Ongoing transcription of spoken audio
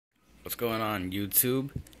what's going on YouTube?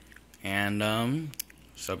 And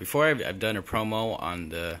so before I've done a promo on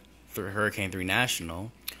the Hurricane 3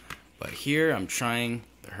 National, but here I'm trying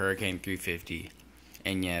the Hurricane 350,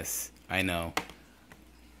 and yes, I know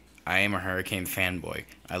I am a Hurricane fanboy.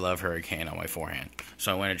 I love Hurricane on my forehand,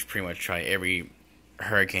 so I wanted to pretty much try every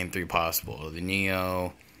Hurricane 3 possible, the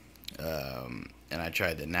Neo, and I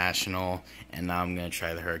tried the National, and now I'm gonna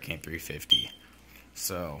try the Hurricane 350.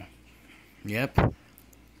 So, yep.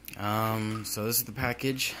 So this is the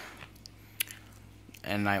package,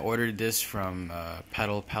 and I ordered this from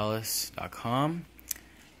pedalpalace.com,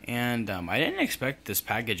 and I didn't expect this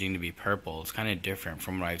packaging to be purple. It's kind of different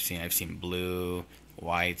from what I've seen. I've seen blue,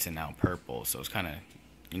 whites, and now purple. So it's kind of,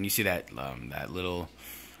 and you see that that little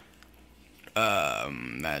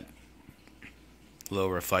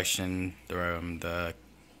reflection the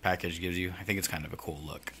package gives you. I think it's kind of a cool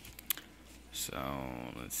look. So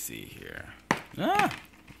let's see here.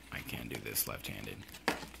 I can't do this left-handed.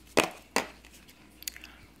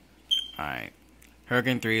 Alright.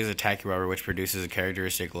 Hurricane 3 is a tacky rubber which produces a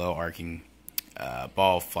characteristic low arcing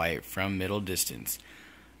ball flight from middle distance.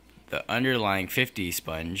 The underlying 50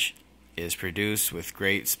 sponge is produced with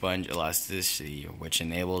great sponge elasticity, which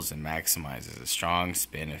enables and maximizes a strong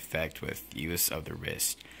spin effect with use of the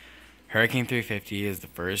wrist. Hurricane 350 is the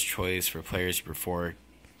first choice for players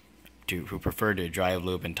who prefer to drive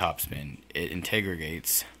loop and topspin. It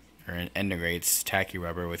integrates tacky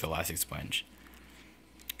rubber with elastic sponge.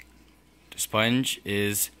 The sponge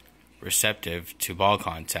is receptive to ball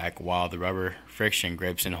contact, while the rubber friction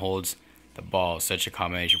grips and holds the ball. Such a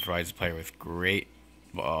combination provides the player with great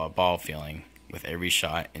ball feeling with every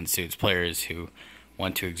shot, and suits players who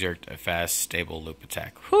want to exert a fast, stable loop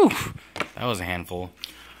attack. Whew! That was a handful.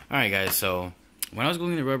 Alright guys, so when I was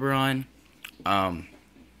gluing the rubber on,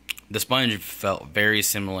 the sponge felt very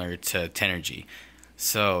similar to Tenergy.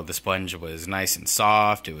 So the sponge was nice and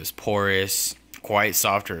soft, it was porous, quite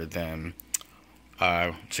softer than,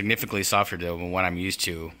 significantly softer than what I'm used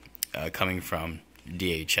to coming from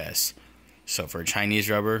DHS. So for a Chinese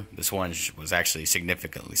rubber, the sponge was actually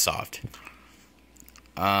significantly soft.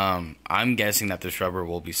 I'm guessing that this rubber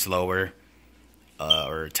will be slower,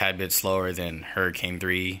 or a tad bit slower than Hurricane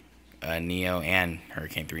 3 Neo and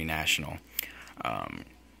Hurricane 3 National.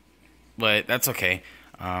 But that's okay.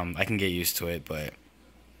 I can get used to it, but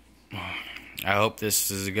I hope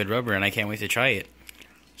this is a good rubber, and I can't wait to try it.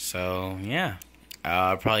 So, yeah.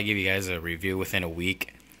 I'll probably give you guys a review within a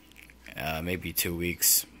week, maybe 2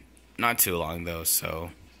 weeks. Not too long, though,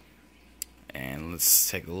 so. And let's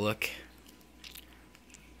take a look.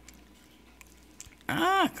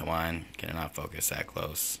 Come on. Can I not focus that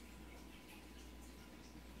close?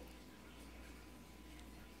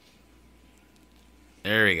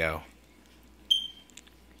 There we go.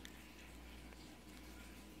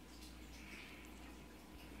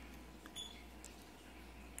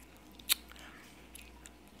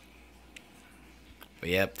 But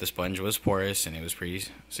yep, the sponge was porous and it was pretty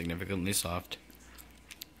significantly soft.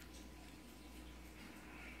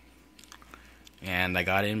 And I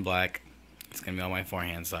got it in black. It's going to be on my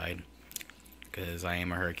forehand side, because I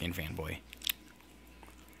am a Hurricane fanboy.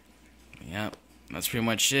 Yep, that's pretty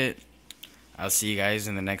much it. I'll see you guys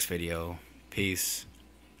in the next video. Peace.